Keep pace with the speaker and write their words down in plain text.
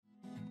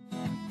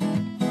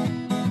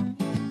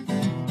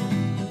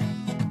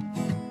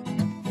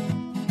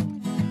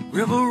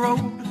River Road,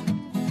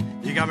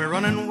 you got me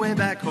running way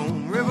back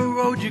home. River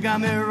Road, you got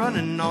me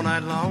running all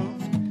night long.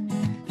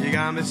 You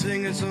got me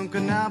singing some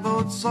canal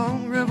boat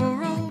song. River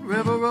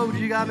Road,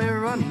 you got me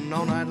running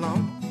all night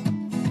long.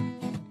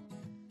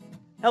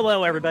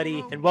 Hello,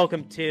 everybody, and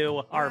welcome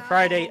to our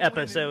Friday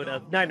episode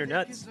of Niner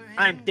Nuts.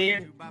 I'm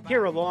Dan,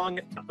 here along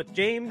with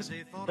James,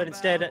 but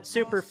instead,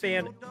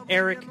 Superfan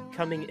Eric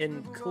coming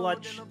in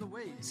clutch,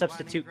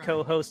 substitute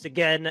co-host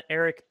again.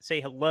 Eric,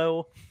 say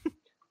hello.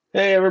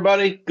 Hey,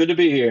 everybody. Good to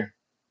be here.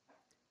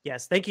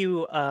 Yes, thank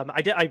you.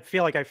 I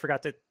feel like I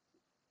forgot to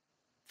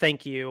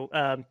thank you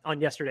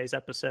on yesterday's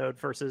episode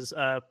versus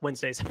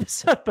Wednesday's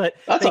episode, but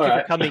That's thank all you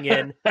right. for coming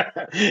in.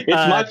 It's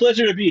my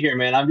pleasure to be here,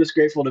 man. I'm just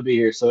grateful to be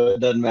here, so it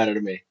doesn't matter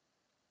to me.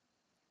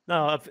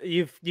 No,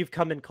 you've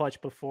come in clutch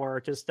before.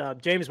 Just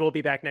James will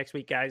be back next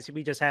week, guys.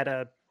 We just had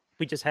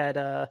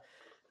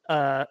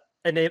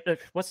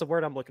what's the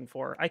word I'm looking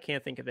for? I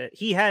can't think of it.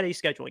 He had a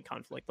scheduling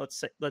conflict.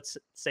 Let's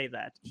say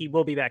that. He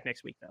will be back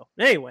next week though.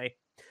 Anyway,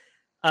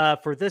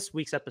 for this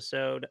week's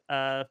episode,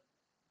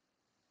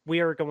 we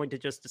are going to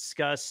just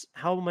discuss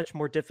how much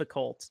more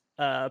difficult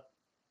the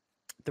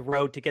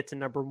road to get to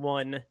number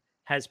one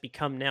has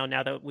become now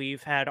that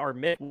we've had our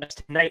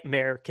Midwest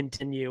nightmare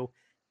continue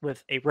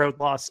with a road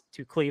loss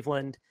to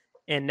Cleveland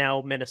and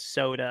now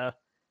Minnesota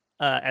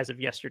as of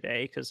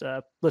yesterday. Because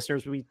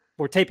listeners,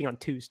 we're taping on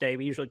Tuesday.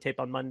 We usually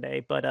tape on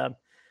Monday, but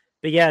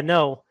yeah,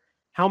 no.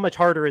 How much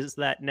harder is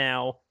that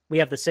now? We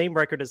have the same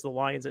record as the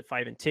Lions at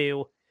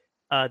 5-2.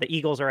 The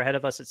Eagles are ahead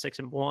of us at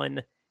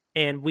 6-1,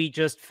 and we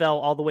just fell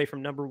all the way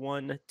from number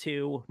one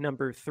to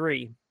number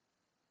three.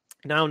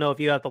 And I don't know if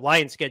you have the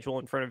Lions schedule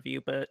in front of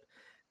you, but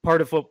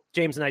part of what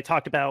James and I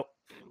talked about,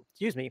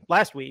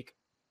 last week,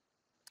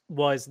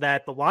 was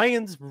that the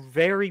Lions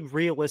very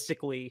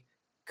realistically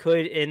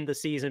could end the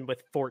season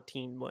with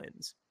 14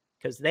 wins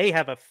because they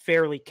have a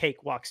fairly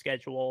cakewalk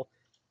schedule.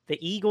 The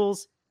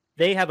Eagles,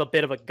 they have a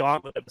bit of a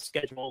gauntlet of a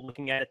schedule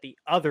looking at it the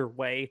other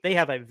way. They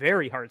have a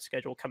very hard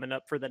schedule coming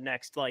up for the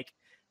next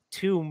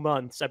 2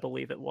 months, I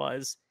believe it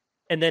was.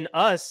 And then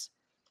us,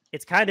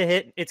 it's kind of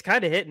hit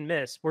and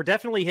miss. We're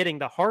definitely hitting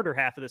the harder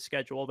half of the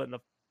schedule than the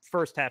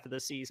first half of the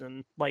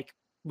season, like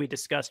we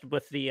discussed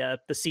with the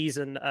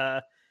season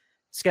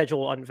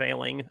schedule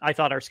unveiling. I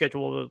thought our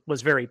schedule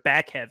was very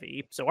back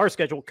heavy, so our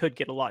schedule could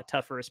get a lot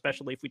tougher,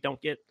 especially if we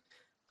don't get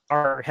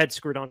our head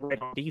screwed on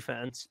right on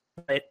defense.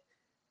 But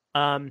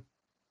I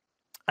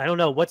don't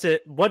know. What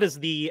is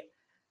the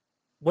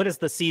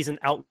season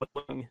outlook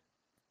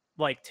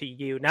like to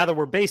you now that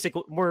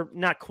we're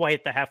not quite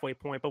at the halfway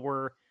point, but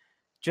we're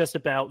just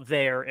about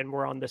there, and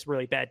we're on this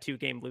really bad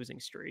 2-game losing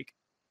streak?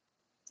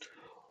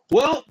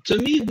 Well, to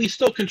me, we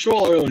still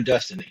control our own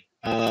destiny.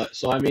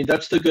 So, I mean,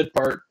 that's the good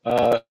part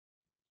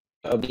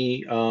of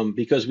me,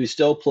 because we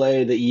still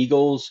play the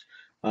Eagles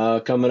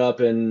coming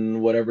up in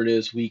whatever it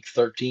is, week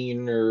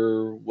 13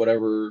 or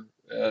whatever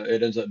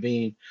it ends up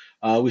being.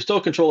 We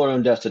still control our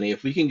own destiny.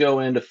 If we can go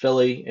into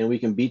Philly and we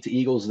can beat the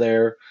Eagles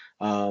there,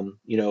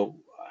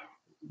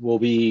 we'll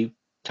be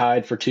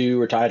tied for 2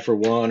 or tied for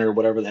 1 or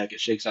whatever the heck it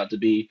shakes out to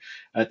be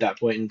at that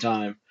point in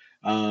time.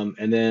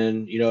 And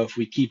then, if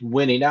we keep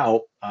winning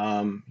out,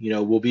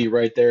 we'll be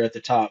right there at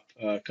the top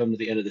come to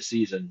the end of the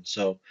season.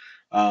 So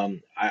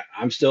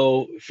I'm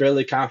still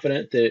fairly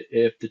confident that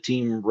if the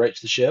team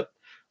rights the ship,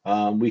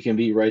 we can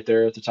be right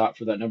there at the top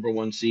for that number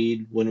 1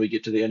 seed when we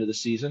get to the end of the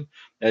season.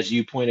 As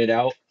you pointed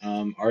out,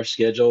 our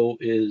schedule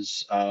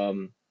is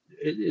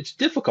it's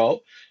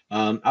difficult.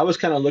 I was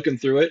kind of looking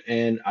through it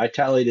and I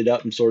tallied it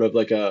up in sort of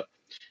like a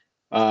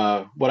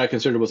what I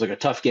considered was like a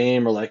tough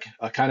game or like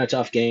a kind of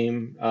tough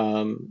game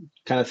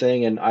kind of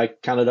thing. And I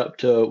counted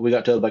we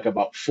got to like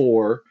about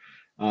 4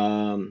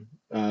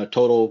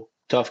 total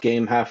tough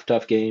game, half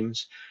tough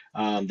games.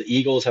 The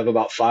Eagles have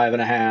about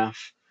 5.5.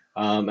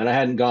 And I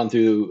hadn't gone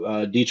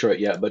through Detroit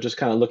yet, but just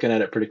kind of looking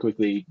at it pretty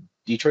quickly,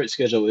 Detroit's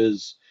schedule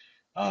is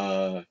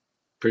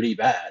pretty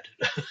bad.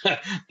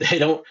 They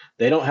don't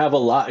have a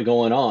lot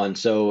going on.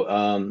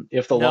 So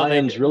if the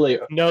Lions really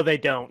No, they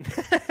don't.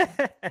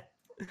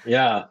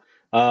 yeah.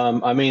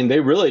 I mean, they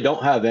really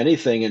don't have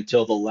anything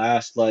until the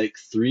last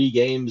 3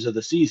 games of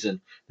the season.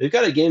 They've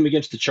got a game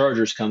against the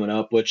Chargers coming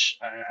up, which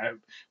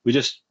we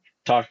just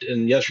talked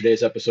in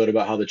yesterday's episode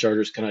about how the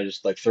Chargers kind of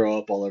just throw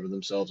up all over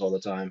themselves all the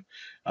time.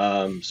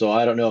 So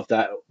I don't know if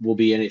that will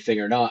be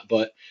anything or not.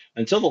 But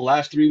until the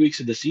last 3 weeks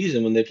of the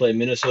season, when they play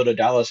Minnesota,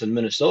 Dallas, and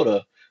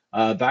Minnesota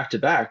back to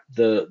back,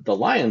 the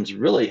Lions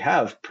really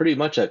have pretty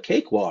much a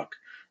cakewalk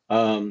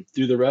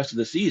through the rest of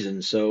the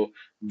season. So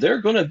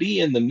they're going to be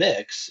in the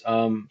mix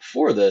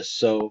for this.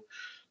 So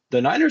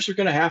the Niners are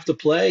going to have to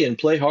play and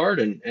play hard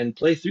and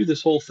play through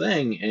this whole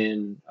thing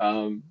and,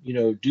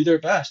 do their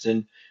best.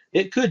 And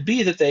it could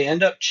be that they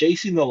end up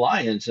chasing the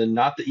Lions and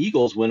not the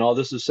Eagles when all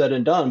this is said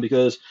and done,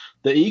 because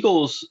the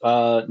Eagles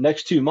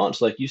next 2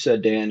 months, like you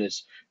said, Dan,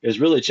 is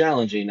really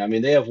challenging. I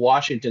mean, they have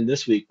Washington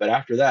this week, but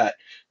after that,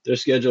 their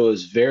schedule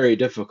is very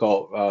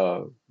difficult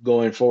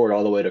going forward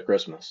all the way to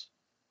Christmas.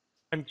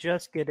 I'm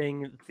just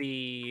getting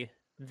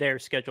their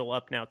schedule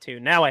up now too.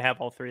 Now I have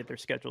all 3 of their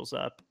schedules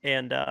up,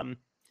 and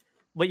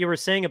what you were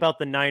saying about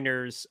the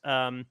Niners,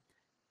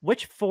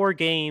 which 4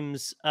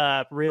 games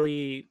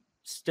really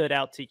stood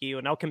out to you?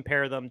 And I'll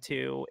compare them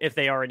to if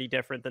they are any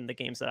different than the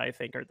games that I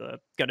think are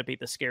going to be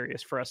the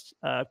scariest for us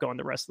going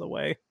the rest of the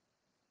way.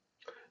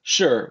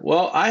 Sure.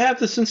 Well, I have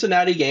the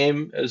Cincinnati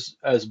game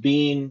as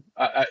being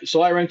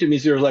so I ranked them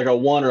either like a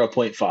 1 or a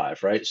point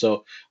 0.5, right?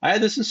 So I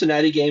had the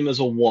Cincinnati game as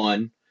a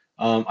 1.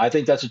 I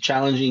think that's a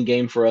challenging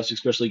game for us,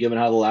 especially given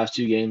how the last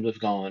 2 games have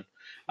gone.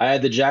 I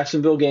had the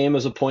Jacksonville game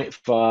as a point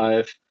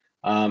 0.5.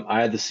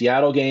 I had the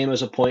Seattle game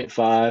as a point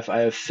 0.5.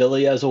 I have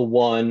Philly as a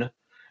 1.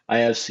 I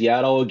have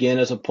Seattle again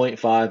as a point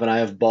 0.5, and I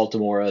have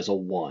Baltimore as a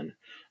 1.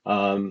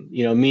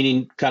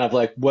 Meaning kind of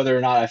like whether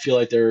or not I feel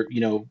like they're,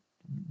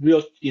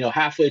 real,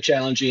 halfway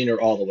challenging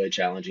or all the way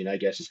challenging, I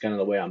guess is kind of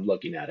the way I'm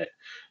looking at it.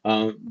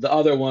 The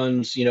other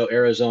ones,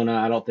 Arizona,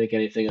 I don't think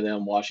anything of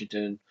them.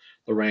 Washington,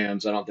 the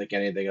Rams, I don't think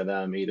anything of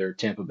them either.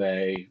 Tampa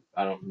Bay,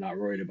 I'm not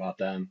worried about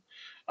them.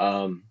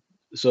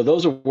 So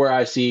those are where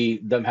I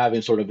see them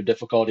having sort of a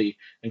difficulty,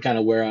 and kind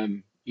of where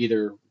I'm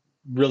either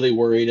really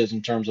worried is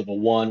in terms of a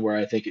 1 where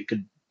I think it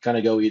could kind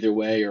of go either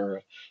way,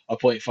 or a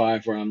point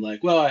 0.5 where I'm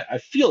like, well, I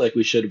feel like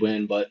we should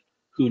win, but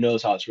who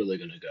knows how it's really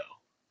going to go.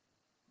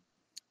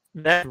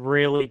 That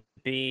really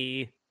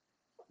be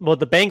well,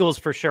 the Bengals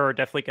for sure are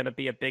definitely going to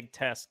be a big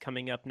test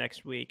coming up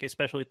next week,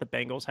 especially with the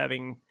Bengals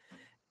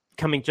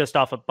coming just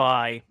off a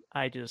bye.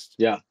 I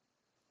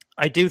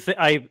do think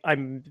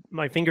I'm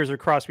my fingers are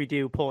crossed we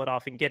do pull it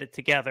off and get it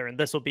together, and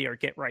this will be our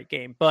get right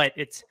game. But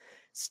it's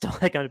still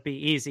not going to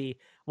be easy.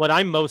 What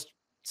I'm most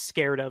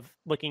scared of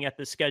looking at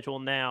the schedule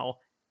now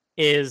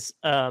is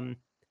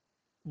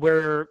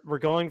we're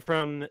going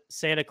from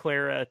Santa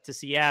Clara to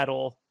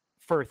Seattle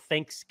for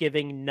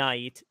Thanksgiving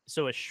night,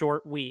 so a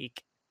short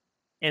week,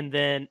 and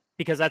then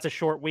because that's a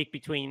short week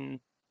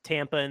between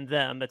Tampa and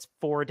them, that's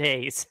 4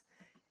 days,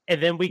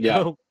 and then we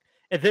go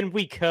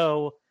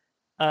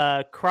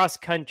cross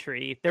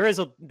country. There is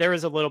a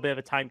little bit of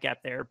a time gap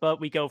there, but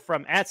we go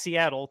from at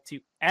Seattle to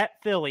at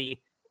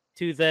Philly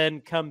to then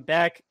come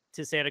back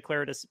to Santa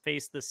Clara to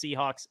face the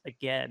Seahawks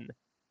again.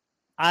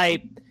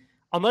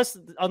 Unless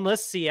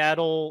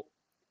Seattle,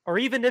 or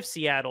even if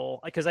Seattle,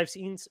 because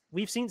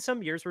we've seen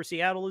some years where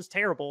Seattle is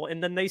terrible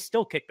and then they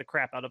still kick the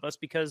crap out of us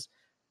because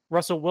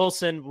Russell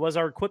Wilson was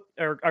our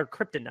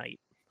kryptonite.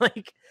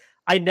 Like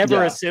I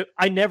never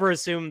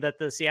assume that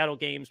the Seattle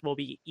games will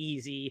be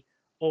easy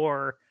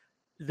or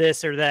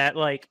this or that.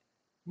 Like,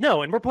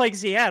 no, and we're playing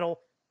Seattle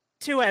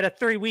 2 out of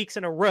 3 weeks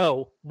in a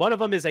row. One of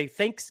them is a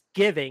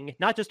Thanksgiving,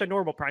 not just a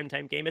normal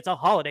primetime game. It's a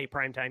holiday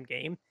primetime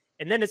game.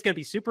 And then it's going to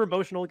be super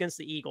emotional against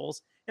the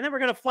Eagles. And then we're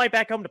going to fly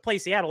back home to play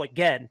Seattle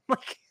again.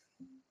 Like,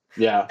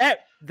 yeah,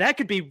 that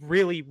could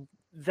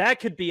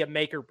be a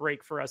make or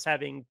break for us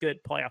having good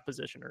playoff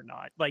position or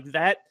not. Like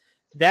that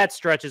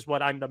stretch is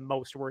what I'm the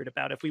most worried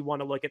about if we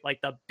want to look at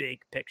like the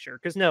big picture.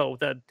 Because no,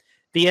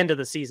 the end of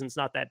the season's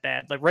not that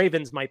bad. The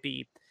Ravens might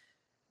be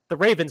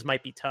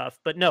tough,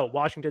 but no,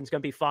 Washington's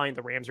going to be fine.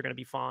 The Rams are going to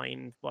be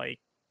fine. Like,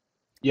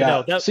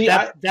 yeah, no,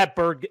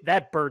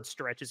 that bird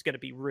stretch is going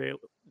to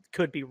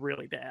could be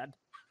really bad.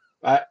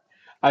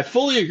 I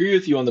fully agree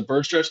with you on the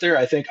bird stretch there.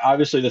 I think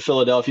obviously the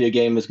Philadelphia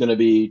game is going to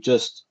be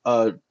just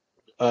an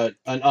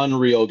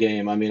unreal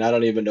game. I mean, I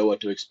don't even know what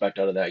to expect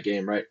out of that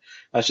game, right?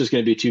 That's just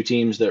going to be 2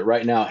 teams that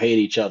right now hate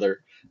each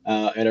other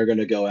and are going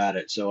to go at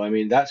it. So, I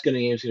mean, game's going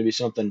to be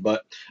something.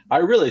 But I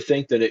really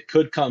think that it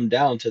could come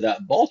down to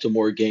that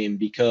Baltimore game,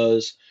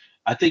 because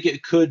I think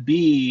it could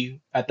be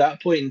at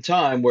that point in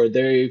time where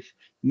they've,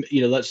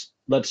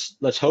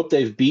 let's hope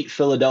they've beat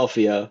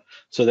Philadelphia,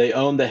 so they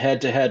own the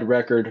head-to-head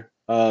record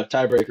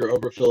tiebreaker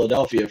over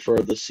Philadelphia for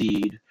the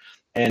seed,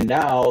 and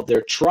now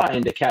they're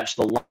trying to catch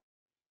the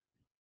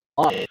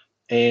line.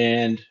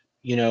 And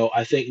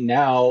I think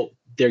now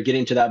they're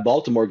getting to that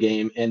Baltimore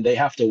game, and they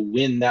have to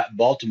win that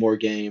Baltimore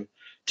game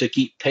to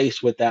keep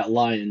pace with that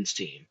Lions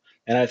team.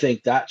 And I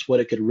think that's what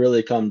it could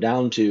really come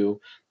down to,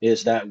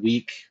 is that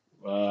week.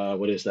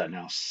 What is that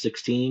now?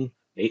 16?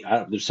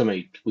 There's so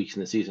many weeks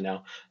in the season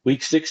now.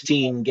 Week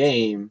 16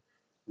 game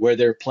where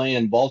they're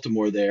playing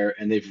Baltimore there,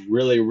 and they've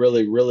really,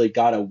 really, really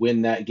got to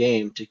win that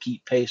game to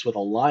keep pace with a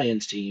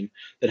Lions team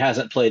that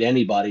hasn't played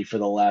anybody for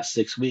the last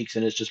 6 weeks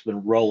and has just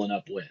been rolling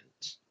up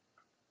wins.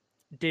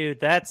 Dude,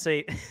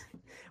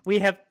 we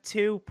have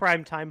 2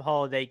 primetime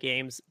holiday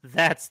games.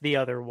 That's the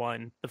other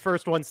one. The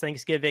first one's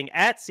Thanksgiving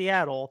at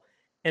Seattle,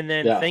 and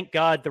then thank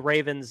God the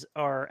Ravens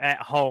are at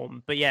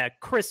home. But yeah,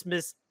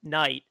 Christmas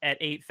night at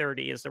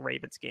 8:30 is the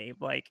Ravens game.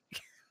 Like,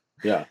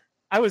 yeah.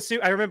 I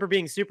remember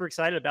being super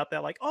excited about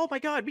that. Like, oh my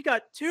God, we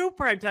got 2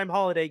 primetime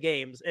holiday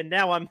games. And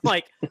now I'm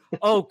like,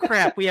 oh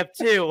crap, we have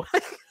 2.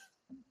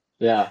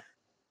 Yeah.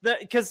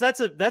 Because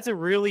that's a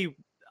really,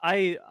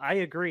 I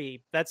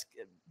agree. That's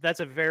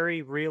a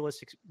very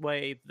realistic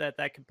way that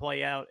could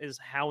play out, is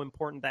how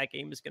important that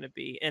game is going to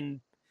be. And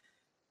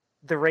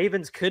the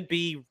Ravens could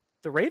be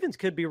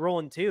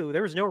rolling too.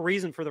 There was no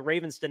reason for the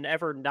Ravens to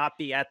never not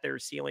be at their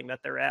ceiling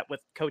that they're at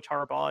with Coach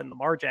Harbaugh and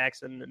Lamar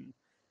Jackson. And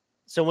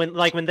so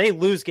when they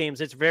lose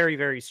games, it's very,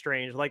 very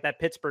strange. Like that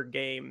Pittsburgh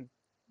game,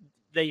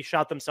 they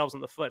shot themselves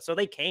in the foot. So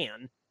they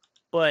can,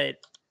 but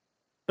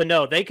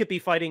no, they could be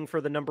fighting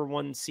for the number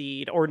 1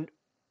 seed or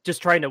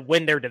just trying to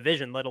win their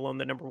division, let alone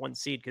the number 1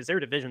 seed, because their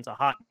division's a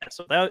hot mess.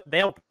 So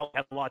they'll probably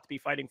have a lot to be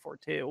fighting for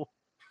too.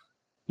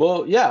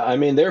 Well, yeah, I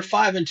mean they're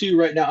 5-2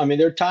 right now. I mean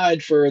they're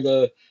tied for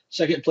the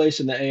second place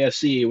in the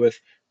AFC with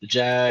the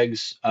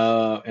Jags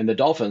and the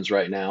Dolphins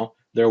right now.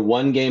 They're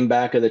one game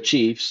back of the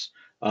Chiefs.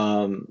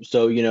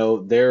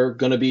 So they're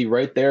going to be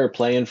right there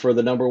playing for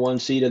the number 1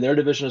 seed in their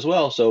division as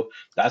well. So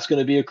that's going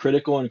to be a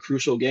critical and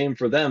crucial game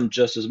for them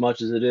just as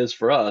much as it is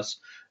for us.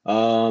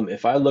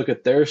 If I look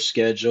at their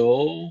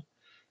schedule,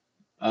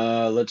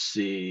 let's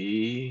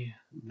see.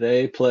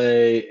 They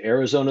play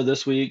Arizona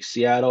this week,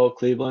 Seattle,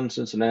 Cleveland,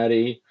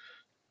 Cincinnati,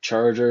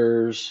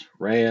 Chargers,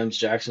 Rams,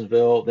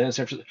 Jacksonville, then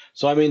San Francisco.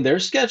 So I mean, their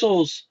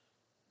schedule's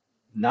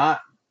not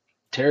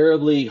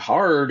terribly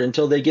hard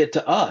until they get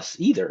to us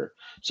either.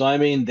 So I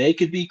mean, they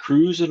could be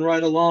cruising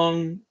right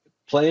along,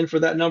 playing for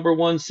that number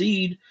 1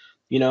 seed.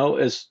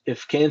 As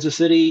if Kansas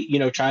City,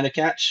 trying to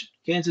catch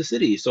Kansas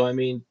City. So I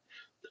mean,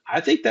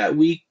 I think that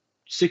Week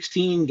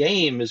 16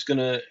 game is going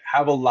to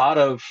have a lot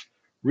of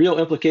real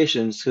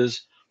implications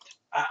because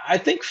I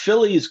think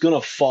Philly is going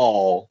to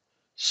fall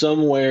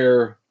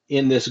somewhere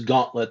in this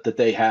gauntlet that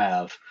they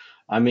have.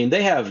 I mean,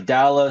 they have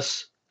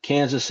Dallas,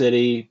 Kansas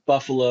City,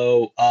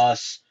 Buffalo,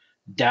 us,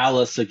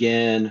 Dallas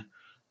again.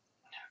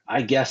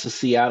 I guess a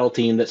Seattle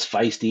team that's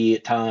feisty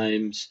at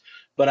times.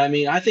 But I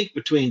mean, I think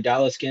between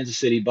Dallas, Kansas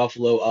City,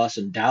 Buffalo, us,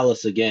 and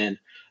Dallas again,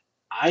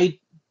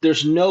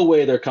 there's no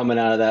way they're coming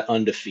out of that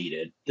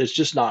undefeated. It's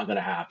just not going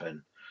to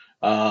happen.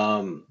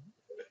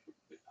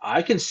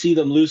 I can see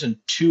them losing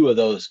 2 of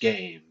those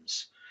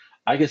games.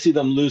 I can see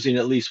them losing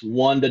at least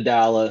 1 to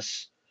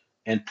Dallas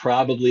and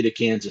probably to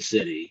Kansas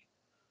City.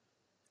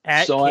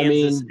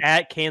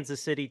 At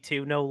Kansas City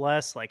too, no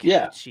less. Like,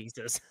 yeah,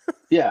 Jesus.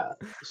 yeah.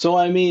 So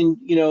I mean,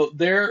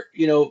 they're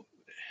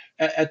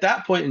at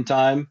that point in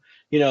time,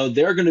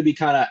 they're going to be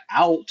kind of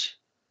out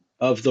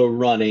of the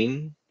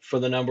running for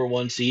the number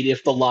 1 seed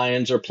if the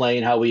Lions are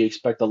playing how we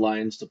expect the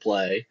Lions to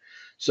play.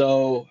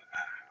 So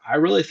I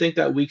really think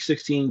that Week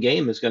 16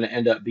 game is going to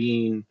end up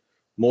being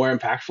more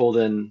impactful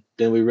than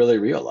we really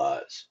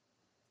realize.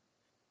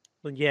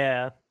 Well,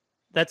 yeah,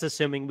 that's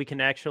assuming we can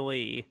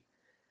actually.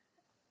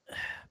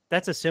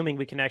 That's assuming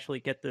we can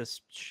actually get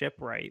this ship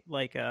right.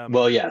 Like,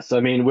 well, yes. I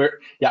mean,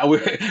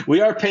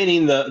 we are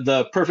painting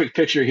the perfect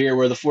picture here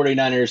where the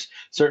 49ers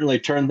certainly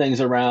turn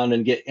things around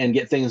and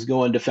get things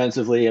going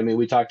defensively. I mean,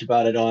 we talked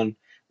about it on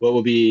what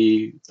will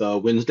be the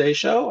Wednesday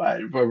show. I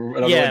don't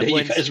know what day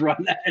you guys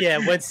run that.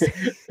 Yeah, Wednesday.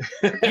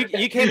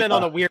 you came in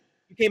on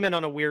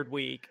a weird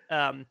week.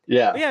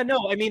 Yeah.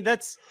 No, I mean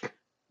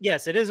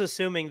yes, it is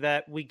assuming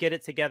that we get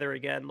it together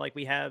again, like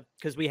we have,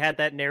 because we had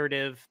that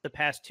narrative the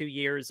past 2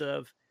 years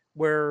of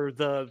where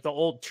the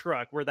old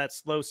truck, we're that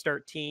slow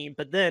start team,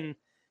 but then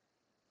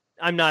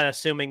I'm not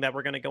assuming that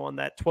we're going to go on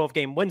that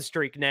 12-game win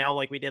streak now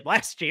like we did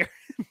last year.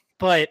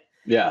 But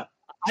yeah,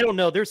 I don't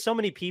know. There's so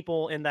many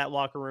people in that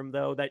locker room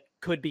though that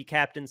could be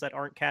captains that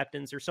aren't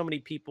captains. There's so many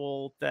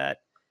people that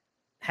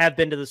have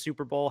been to the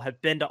Super Bowl,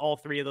 have been to all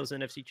 3 of those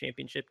NFC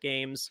Championship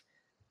games.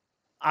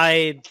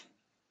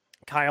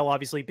 Kyle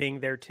obviously being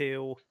there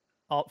too,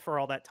 for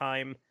all that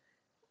time.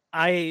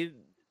 I'm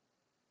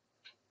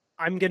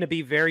going to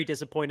be very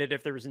disappointed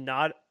if there's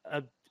not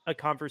a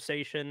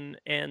conversation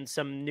and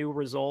some new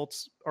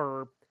results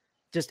or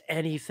just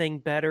anything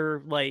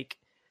better. Like,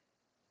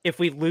 if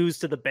we lose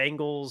to the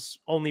Bengals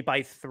only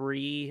by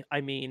 3, I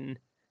mean,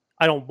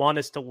 I don't want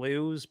us to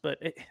lose, but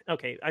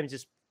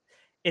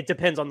it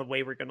depends on the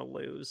way we're going to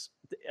lose.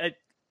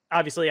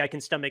 Obviously, I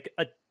can stomach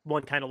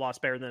one kind of loss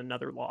better than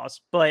another loss,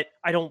 but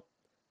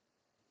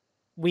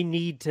we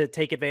need to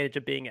take advantage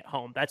of being at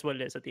home. That's what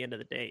it is at the end of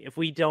the day. If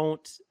we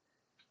don't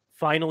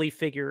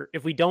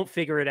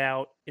figure it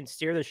out and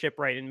steer the ship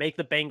right and make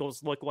the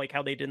Bengals look like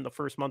how they did in the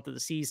first month of the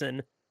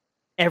season,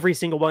 every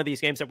single one of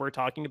these games that we're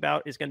talking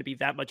about is going to be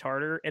that much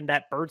harder. And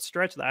that bird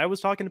stretch that I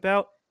was talking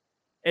about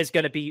is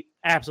going to be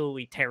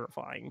absolutely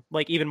terrifying,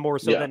 like even more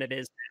so than it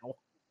is now.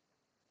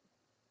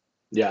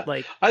 Yeah.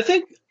 Like, I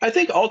think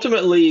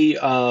ultimately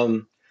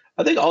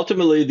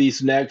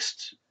these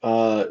next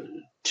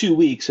 2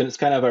 weeks, and it's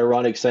kind of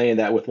ironic saying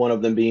that with one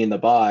of them being the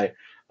bye,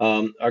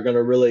 are going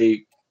to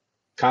really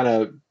kind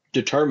of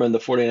determine the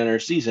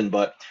 49ers season.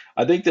 But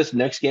I think this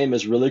next game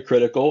is really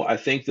critical. I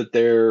think that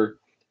there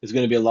is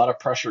going to be a lot of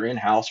pressure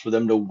in-house for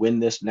them to win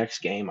this next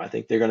game. I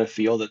think they're going to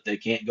feel that they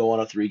can't go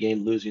on a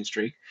 3-game losing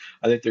streak.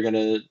 I think they're going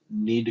to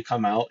need to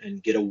come out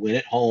and get a win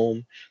at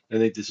home. I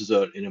think this is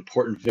an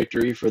important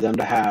victory for them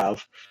to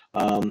have.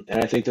 And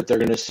I think that they're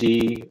going to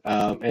see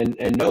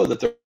and know that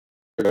they're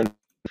going to.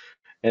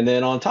 And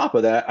then on top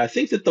of that, I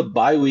think that the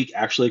bye week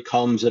actually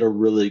comes at a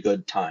really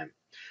good time.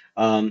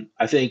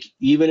 I think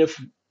even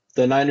if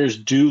the Niners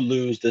do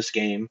lose this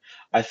game,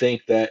 I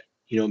think that,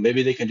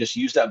 maybe they can just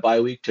use that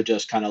bye week to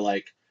just kind of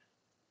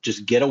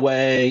just get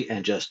away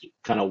and just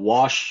kind of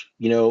wash,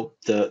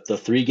 the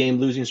 3-game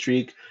losing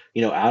streak,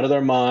 out of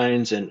their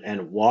minds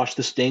and wash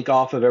the stink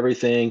off of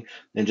everything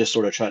and just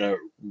sort of try to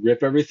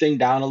rip everything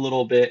down a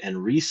little bit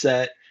and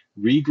reset,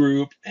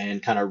 regroup,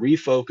 and kind of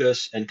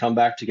refocus and come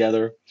back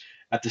together.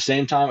 At the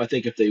same time, I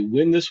think if they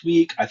win this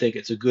week, I think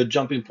it's a good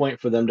jumping point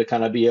for them to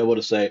kind of be able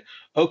to say,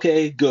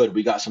 okay, good,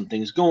 we got some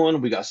things going,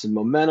 we got some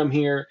momentum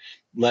here.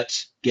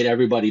 Let's get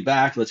everybody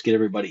back. Let's get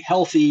everybody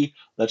healthy.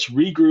 Let's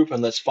regroup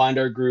and let's find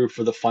our groove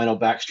for the final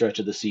backstretch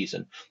of the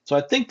season. So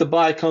I think the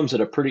bye comes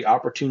at a pretty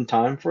opportune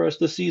time for us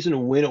this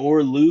season, win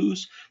or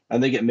lose. I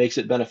think it makes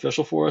it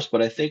beneficial for us,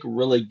 but I think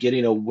really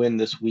getting a win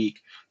this week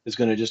is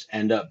going to just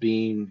end up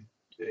being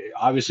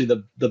obviously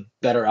the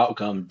better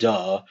outcome,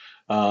 duh.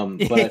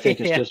 But I think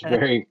it's just Yeah.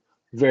 very,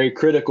 very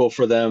critical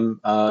for them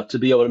to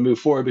be able to move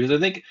forward because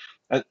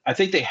I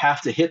think they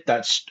have to hit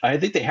that. I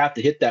think they have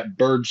to hit that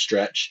bird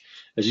stretch,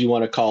 as you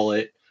want to call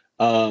it.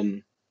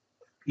 Um,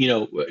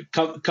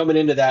 coming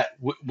into that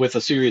with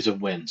a series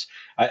of wins.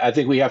 I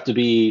think we have to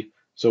be.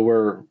 So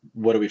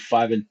what are we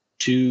 5-2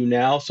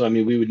 now? So I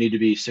mean, we would need to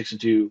be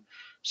 6-2,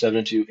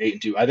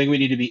 7-2, 8-2. I think we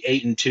need to be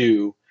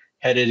 8-2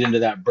 headed into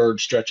that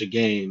bird stretch of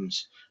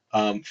games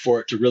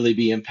for it to really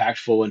be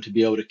impactful and to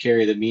be able to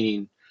carry the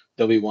meaning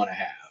that we want to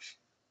have.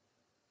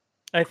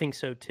 I think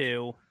so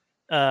too.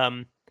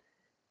 Um,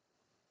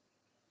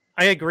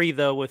 I agree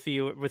though with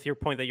your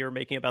point that you were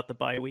making about the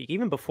bye week.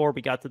 Even before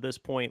we got to this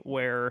point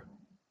where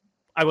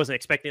I wasn't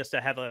expecting us to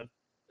have a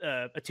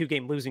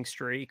 2-game losing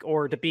streak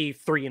or to be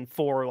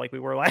 3-4 like we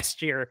were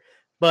last year,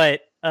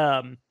 but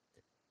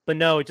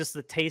no, just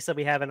the taste that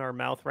we have in our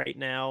mouth right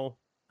now,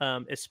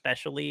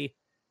 especially,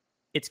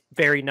 it's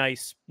very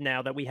nice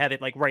now that we have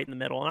it like right in the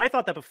middle. And I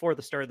thought that before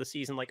the start of the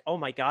season, like, oh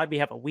my god, we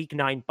have a week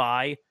 9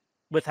 bye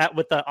with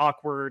the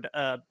awkward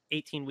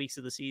 18 weeks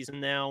of the season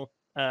now,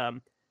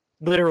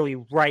 literally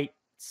right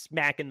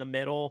smack in the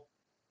middle.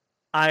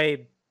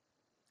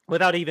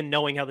 Without even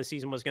knowing how the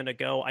season was going to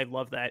go, I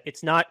love that.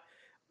 It's not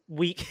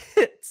week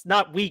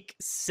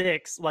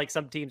 6 like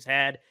some teams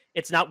had.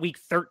 It's not week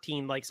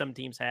 13 like some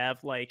teams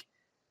have. Like,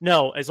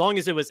 no, as long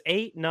as it was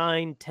 8,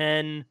 9,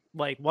 10,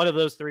 like one of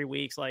those 3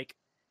 weeks, like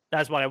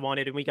that's what I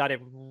wanted, and we got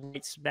it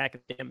right smack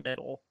in the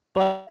middle.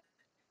 But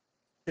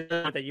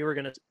that you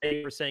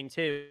were saying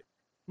too,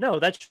 no,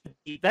 that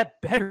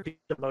better be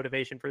the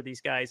motivation for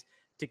these guys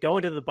to go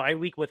into the bye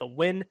week with a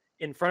win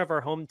in front of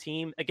our home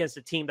team against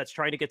a team that's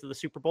trying to get to the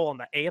Super Bowl on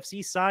the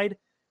AFC side.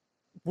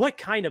 What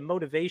kind of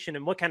motivation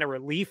and what kind of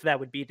relief that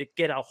would be to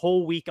get a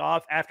whole week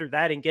off after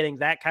that and getting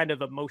that kind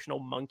of emotional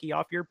monkey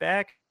off your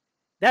back.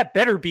 That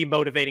better be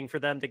motivating for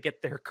them to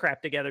get their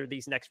crap together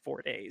these next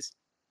 4 days.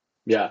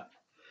 Yeah.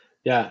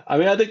 Yeah. I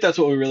mean, I think that's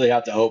what we really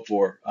have to hope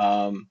for.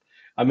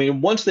 I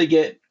mean, once they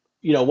get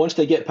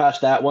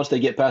past that, once they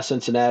get past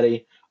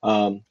Cincinnati,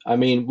 I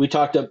mean, we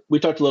talked a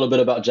little bit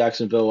about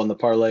Jacksonville on the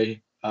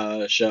parlay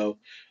show.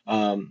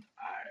 I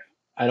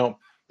don't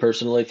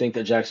personally think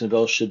that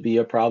Jacksonville should be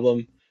a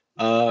problem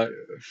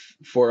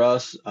for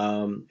us,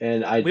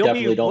 and I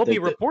definitely don't We'll be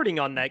think that. reporting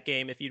on that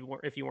game if you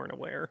weren't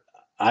aware.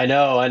 I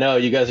know,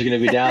 you guys are going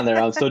to be down there.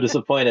 I'm so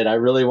disappointed. I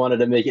really wanted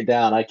to make it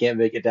down. I can't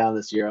make it down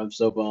this year. I'm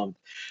so bummed.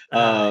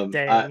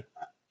 Dang.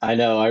 I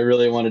know. I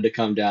really wanted to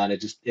come down.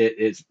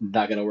 It's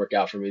not going to work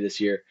out for me this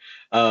year.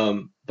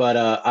 But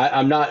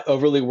I'm not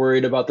overly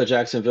worried about the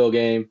Jacksonville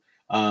game.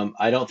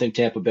 I don't think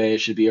Tampa Bay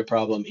should be a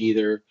problem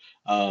either.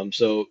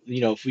 So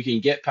if we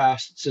can get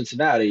past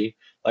Cincinnati,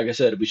 like I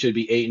said, we should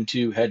be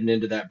 8-2 heading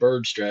into that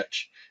bird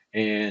stretch.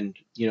 And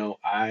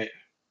I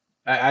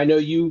know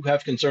you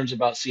have concerns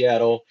about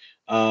Seattle.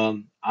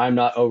 I'm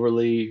not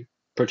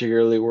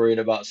particularly worried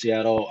about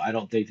Seattle. I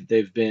don't think that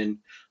they've been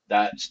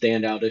that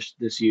standoutish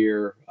this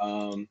year.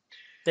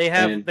 They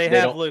And they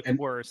have don't. looked And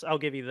worse. I'll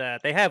give you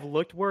that. They have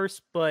looked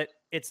worse, but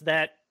it's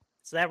that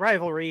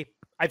rivalry.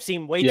 I've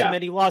seen way too yeah,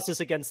 many losses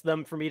against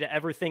them for me to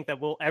ever think that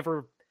we'll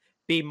ever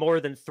be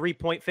more than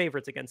 3-point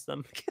favorites against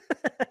them.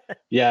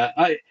 yeah.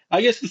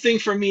 I guess the thing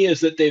for me is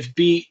that they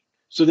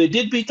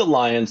did beat the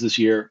Lions this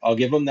year. I'll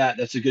give them that.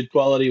 That's a good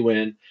quality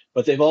win.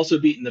 But they've also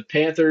beaten the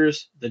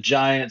Panthers, the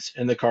Giants,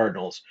 and the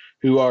Cardinals,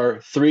 who are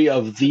 3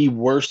 of the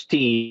worst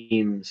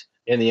teams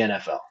in the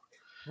NFL.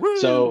 Woo!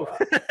 So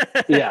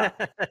yeah,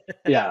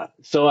 yeah.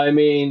 So I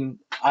mean,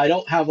 I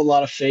don't have a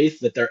lot of faith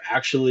that they're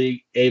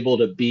actually able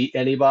to beat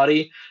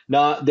anybody.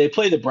 Now, they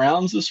play the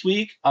Browns this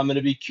week. I'm going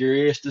to be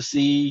curious to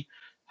see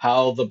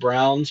how the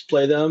Browns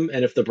play them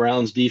and if the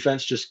Browns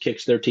defense just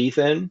kicks their teeth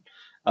in.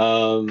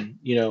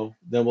 Then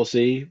we'll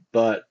see.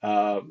 But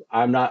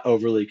I'm not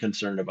overly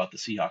concerned about the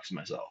Seahawks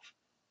myself.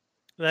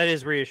 That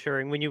is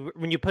reassuring. When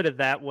you put it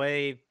that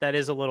way, that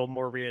is a little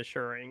more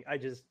reassuring. I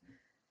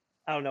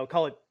don't know,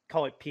 call it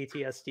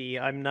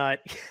PTSD. I'm not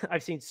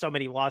I've seen so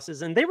many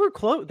losses, and they were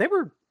close. They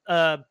were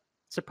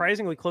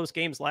surprisingly close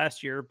games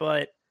last year,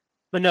 but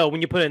no,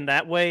 when you put it in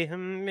that way,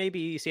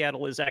 maybe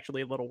Seattle is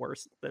actually a little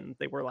worse than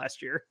they were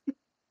last year.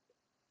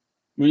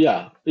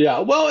 Yeah, yeah.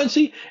 Well,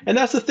 and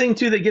that's the thing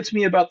too that gets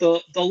me about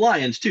the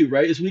Lions too,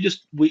 right? Is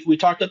we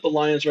talked up the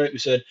Lions, right? We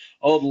said,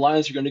 oh, the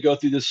Lions are going to go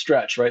through this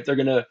stretch, right? They're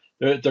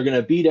They're going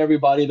to beat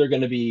everybody. They're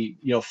going to be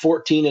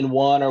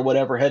 14-1 or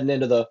whatever heading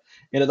into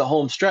the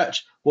home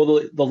stretch.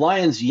 Well, the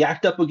Lions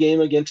yacked up a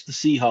game against the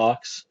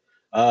Seahawks,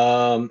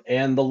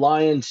 and the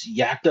Lions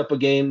yacked up a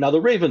game. Now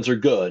the Ravens are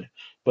good,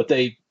 but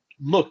they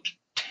looked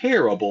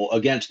terrible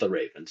against the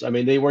Ravens. I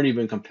mean, they weren't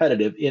even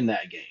competitive in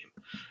that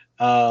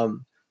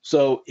game.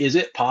 So is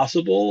it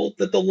possible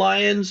that the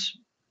Lions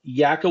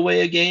yak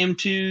away a game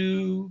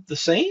to the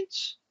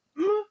Saints?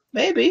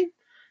 Maybe.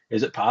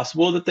 Is it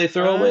possible that they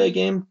throw away a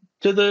game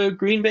to the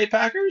Green Bay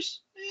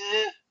Packers?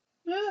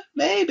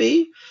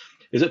 Maybe.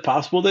 Is it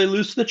possible they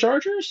lose to the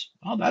Chargers?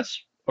 Oh,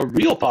 that's a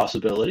real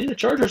possibility. The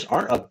Chargers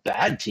aren't a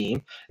bad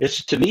team.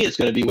 To me, it's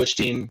going to be which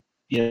team,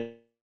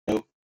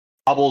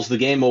 hobbles the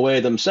game away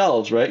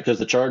themselves, right? Because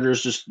the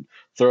Chargers just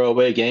throw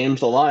away games,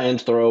 the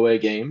Lions throw away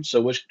games.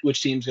 So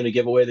which team's going to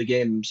give away the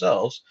game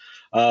themselves?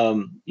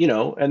 And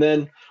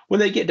then when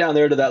they get down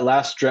there to that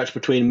last stretch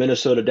between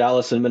Minnesota,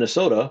 Dallas, and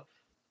Minnesota,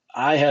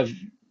 I have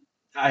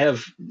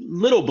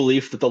little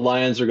belief that the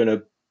Lions are going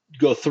to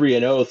go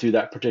 3-0 through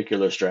that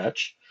particular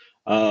stretch.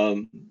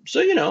 So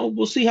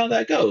we'll see how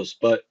that goes.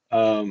 But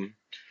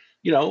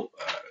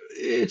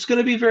it's going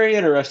to be very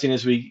interesting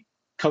as we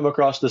come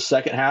across the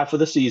second half of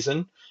the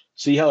season,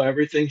 see how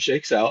everything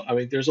shakes out. I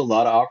mean, there's a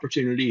lot of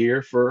opportunity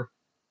here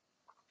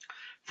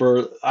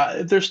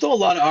there's still a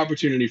lot of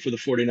opportunity for the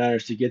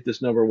 49ers to get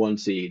this number one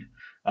seed.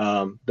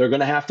 They're going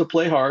to have to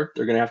play hard.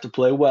 They're going to have to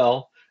play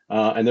well.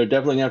 And they're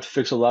definitely going to have to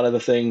fix a lot of the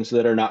things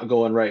that are not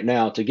going right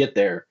now to get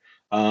there.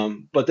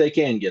 But they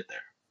can get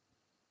there.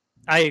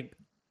 I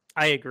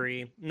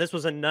agree. And this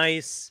was a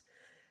nice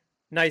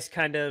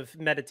kind of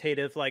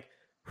meditative, like,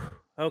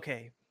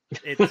 okay,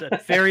 it's a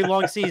very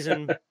long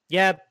season.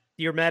 Yeah,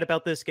 you're mad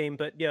about this game,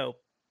 but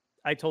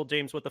I told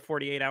James what the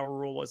 48-hour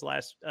rule was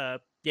last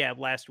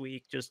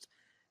week. Just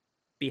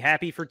be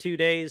happy for 2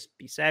 days,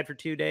 be sad for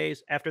 2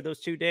 days. After those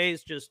 2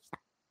 days, just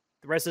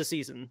the rest of the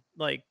season,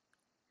 like,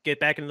 get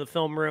back into the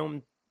film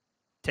room,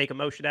 take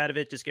emotion out of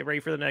it, just get ready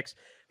for the next.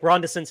 We're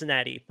on to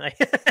Cincinnati.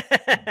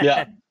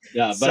 Yeah.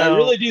 But I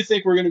really do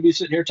think we're going to be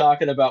sitting here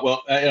talking about,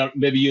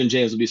 maybe you and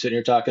James will be sitting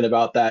here talking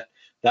about that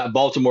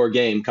Baltimore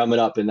game coming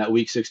up in that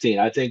week 16.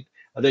 I think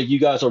you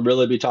guys will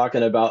really be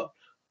talking about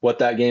what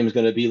that game is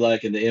going to be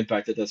like and the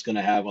impact that that's going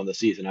to have on the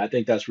season. I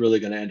think that's really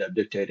going to end up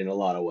dictating a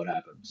lot of what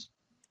happens.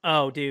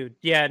 Oh, dude.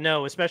 Yeah,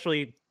 no,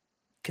 especially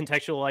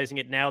contextualizing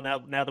it now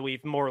that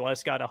we've more or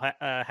less got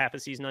a half a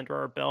season under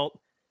our belt.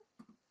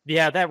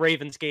 Yeah, that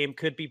Ravens game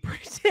could be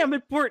pretty damn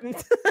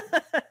important.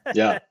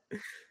 Yeah.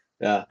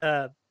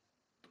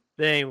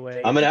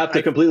 Anyway, I'm gonna have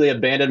to completely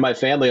abandon my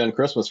family on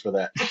Christmas for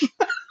that.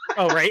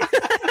 Oh, right.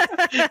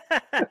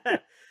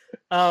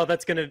 Oh,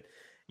 that's gonna.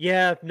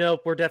 Yeah, no,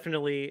 we're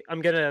definitely.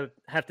 I'm gonna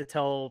have to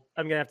tell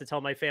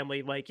my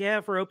family, like,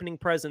 yeah, for opening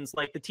presents,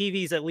 like, the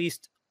TV's at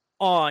least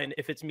on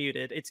if it's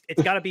muted. It's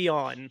got to be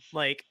on,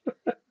 like.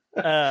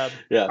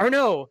 Yeah. Or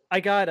no, I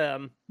got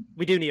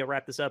we do need to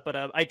wrap this up, but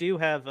I do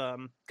have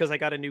because I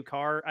got a new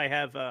car. I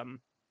have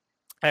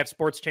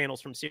sports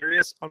channels from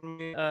Sirius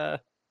on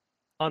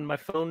my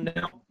phone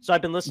now, so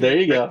I've been listening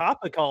to Greg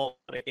Papa call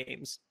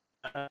games.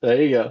 There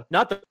you go.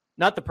 Not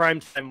the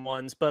primetime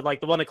ones, but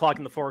like the 1 o'clock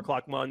and the 4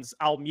 o'clock ones.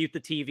 I'll mute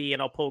the TV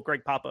and I'll pull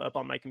Greg Papa up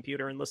on my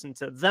computer and listen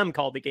to them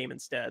call the game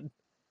instead.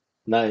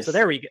 Nice. So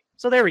there we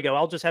go.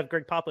 I'll just have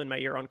Greg Papa in my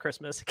ear on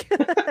Christmas.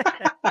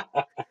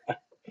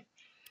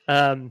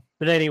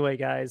 But anyway,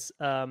 guys,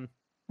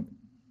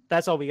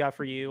 that's all we got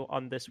for you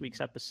on this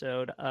week's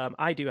episode.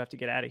 I do have to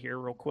get out of here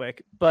real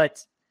quick,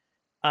 but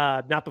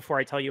not before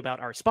I tell you about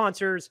our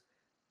sponsors,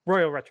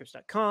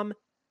 RoyalRetros.com.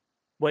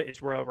 What is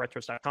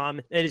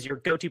RoyalRetros.com? It is your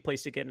go-to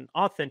place to get an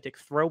authentic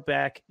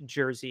throwback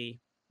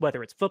jersey,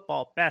 whether it's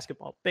football,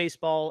 basketball,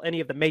 baseball, any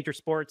of the major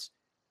sports.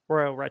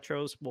 Royal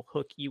Retros will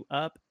hook you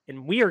up,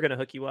 and we are going to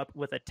hook you up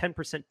with a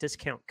 10%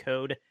 discount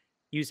code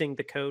using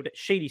the code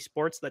Shady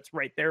Sports. That's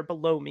right there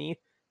below me.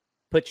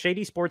 Put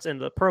Shady Sports in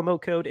the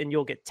promo code, and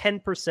you'll get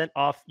 10%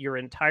 off your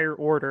entire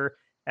order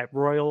at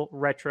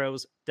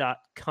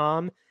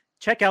RoyalRetros.com.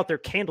 Check out their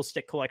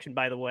candlestick collection,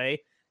 by the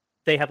way.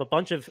 They have a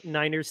bunch of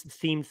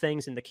Niners-themed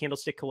things in the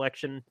candlestick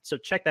collection, so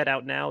check that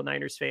out now,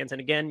 Niners fans. And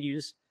again,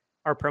 use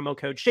our promo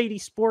code Shady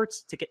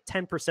Sports to get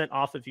 10%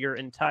 off of your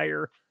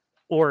entire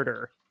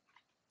order.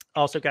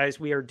 Also, guys,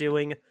 we are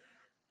doing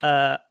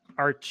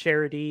our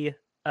charity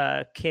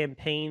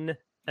campaign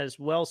as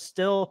well,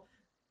 still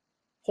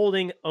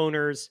holding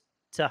owners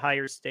to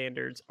higher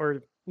standards,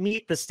 or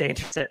meet the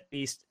standards at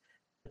least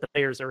that the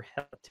players are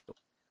held to.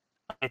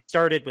 It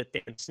started with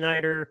Dan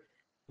Snyder,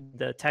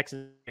 the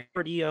Texans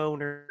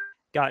owner,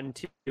 got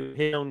into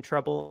his own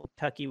trouble in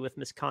Kentucky with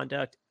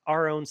misconduct.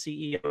 Our own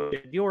CEO,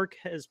 New York,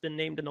 has been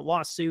named in a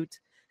lawsuit.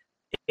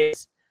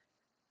 It's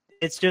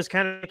just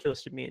kind of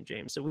ridiculous to me and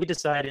James. So we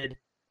decided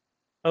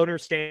owner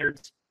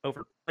standards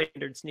over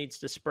standards needs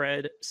to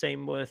spread.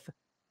 Same with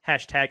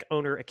hashtag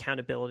owner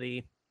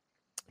accountability.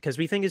 Because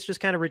we think it's just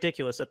kind of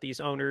ridiculous that these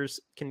owners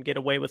can get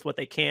away with what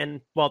they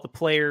can while the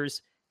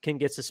players can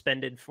get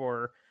suspended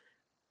for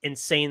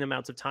insane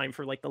amounts of time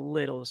for like the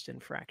littlest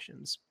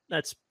infractions.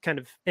 That's kind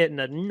of it in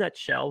a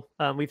nutshell.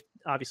 We've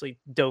obviously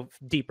dove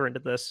deeper into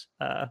this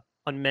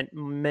on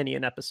many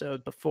an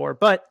episode before,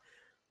 but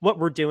what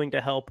we're doing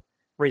to help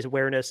raise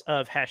awareness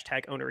of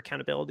hashtag owner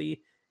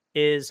accountability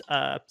is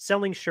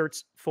selling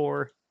shirts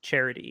for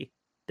charity.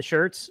 The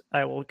shirts,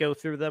 I will go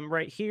through them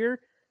right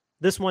here.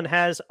 This one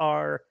has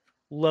our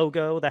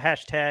logo, the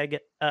hashtag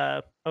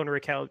owner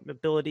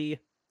accountability,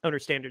 owner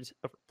standards,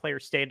 player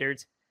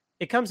standards.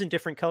 It comes in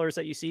different colors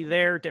that you see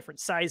there, different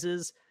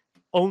sizes,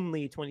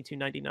 only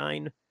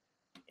 $22.99.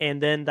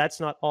 And then that's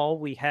not all.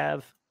 We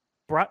have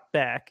brought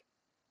back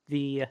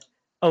the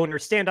owner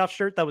standoff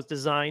shirt that was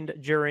designed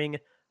during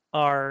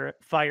our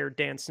Fire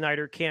Dan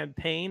Snyder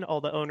campaign.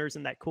 All the owners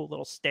in that cool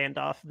little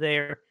standoff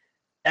there.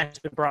 That's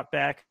been brought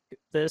back.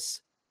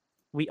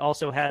 We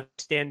also have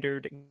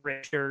standard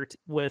gray shirt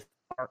with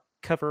our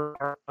cover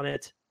art on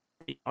it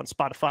on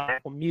Spotify,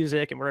 Apple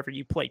Music, and wherever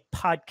you play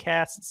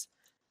podcasts.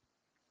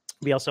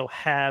 We also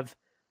have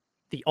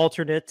the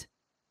alternate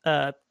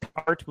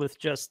art with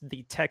just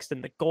the text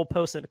and the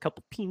goalposts and a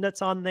couple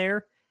peanuts on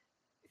there.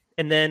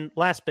 And then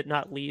last but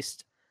not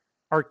least,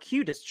 our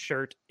cutest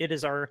shirt. It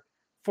is our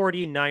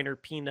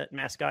 49er peanut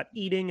mascot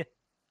eating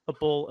a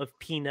bowl of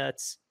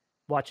peanuts,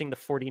 watching the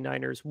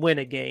 49ers win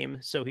a game.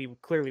 So he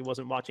clearly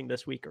wasn't watching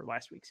this week or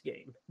last week's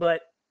game.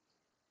 But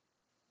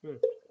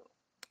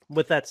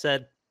with that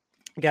said,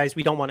 guys,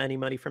 we don't want any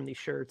money from these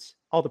shirts.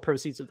 All the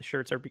proceeds of the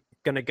shirts are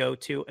going to go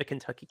to a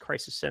Kentucky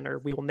Crisis Center.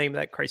 We will name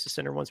that Crisis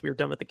Center once we are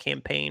done with the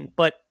campaign.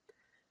 But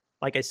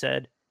like I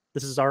said,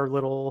 this is our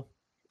little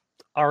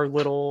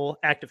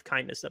act of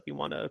kindness that we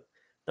want to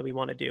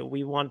do.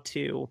 We want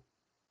to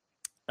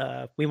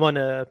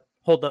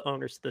hold the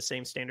owners to the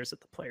same standards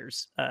that the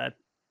players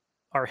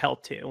are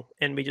held to,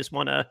 and we just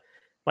want to,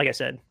 like I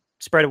said,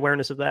 spread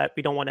awareness of that.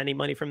 We don't want any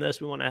money from this.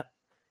 We want to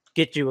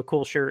get you a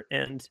cool shirt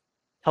and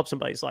help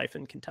somebody's life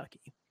in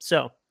Kentucky.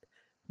 So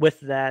with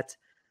that,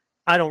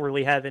 I don't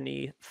really have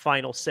any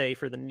final say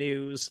for the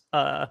news.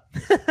 I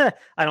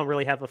don't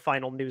really have a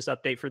final news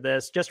update for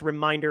this. Just a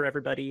reminder,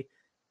 everybody,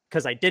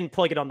 because I didn't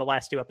plug it on the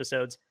last two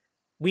episodes,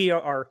 we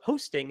are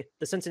hosting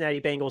the Cincinnati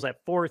Bengals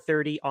at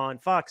 4:30 on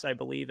Fox. I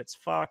believe it's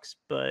Fox,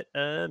 but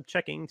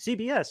checking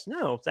CBS.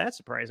 No, that's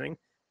surprising.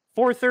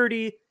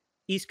 4:30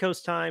 East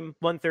Coast time,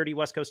 1:30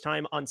 West Coast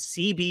time on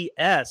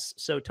CBS.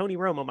 So Tony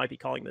Romo might be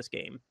calling this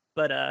game.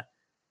 But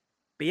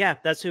yeah,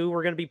 that's who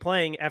we're going to be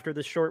playing after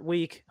this short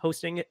week,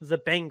 hosting the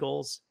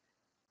Bengals.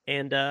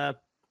 And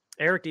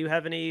Eric, do you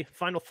have any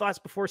final thoughts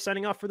before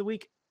signing off for the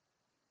week?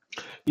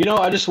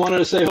 I just wanted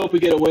to say, hope we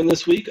get a win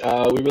this week.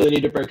 We really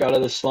need to break out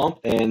of this slump.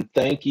 And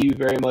thank you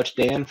very much,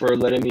 Dan, for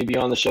letting me be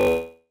on the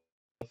show,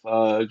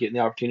 getting the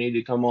opportunity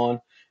to come on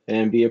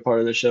and be a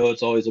part of the show.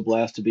 It's always a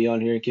blast to be on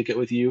here and kick it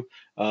with you.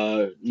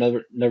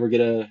 Never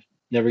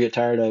get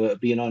tired of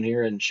being on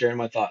here and sharing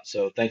my thoughts.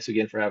 So thanks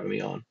again for having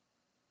me on.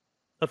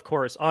 Of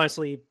course.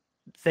 Honestly,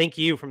 thank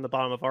you from the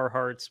bottom of our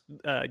hearts.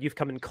 You've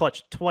come in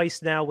clutch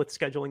twice now with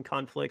scheduling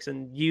conflicts,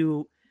 and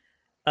you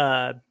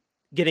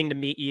getting to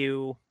meet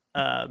you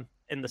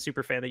and the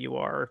super fan that you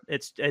are.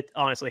 It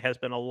honestly has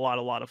been a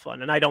lot of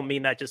fun. And I don't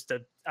mean that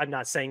I'm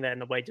not saying that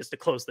in a way just to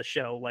close the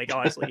show. Like,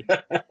 honestly,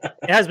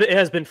 it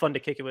has been fun to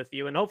kick it with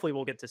you, and hopefully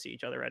we'll get to see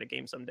each other at a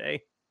game someday.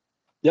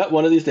 Yeah,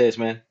 one of these days,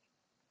 man.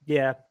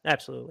 Yeah,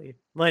 absolutely.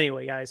 Well,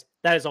 anyway, guys,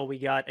 that is all we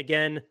got.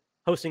 Again,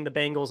 hosting the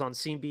Bengals on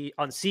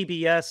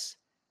CBS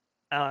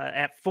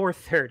at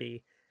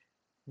 4:30.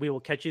 We will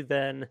catch you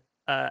then.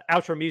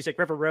 Outro music,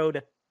 River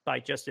Road by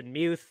Justin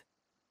Muth.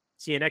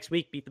 See you next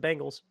week. Beat the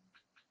Bengals.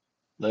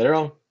 Later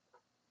on.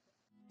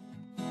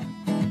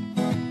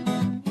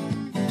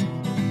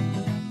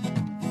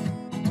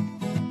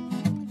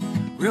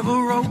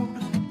 River Road,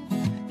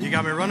 you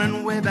got me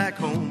running way back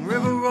home.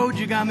 River Road,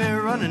 you got me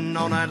running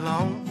all night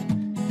long.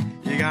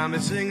 You got me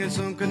singing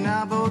some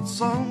canal boat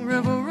song.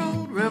 River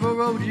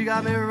Road, you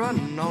got me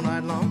running all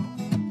night long.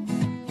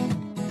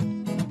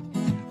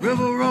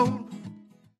 River Road,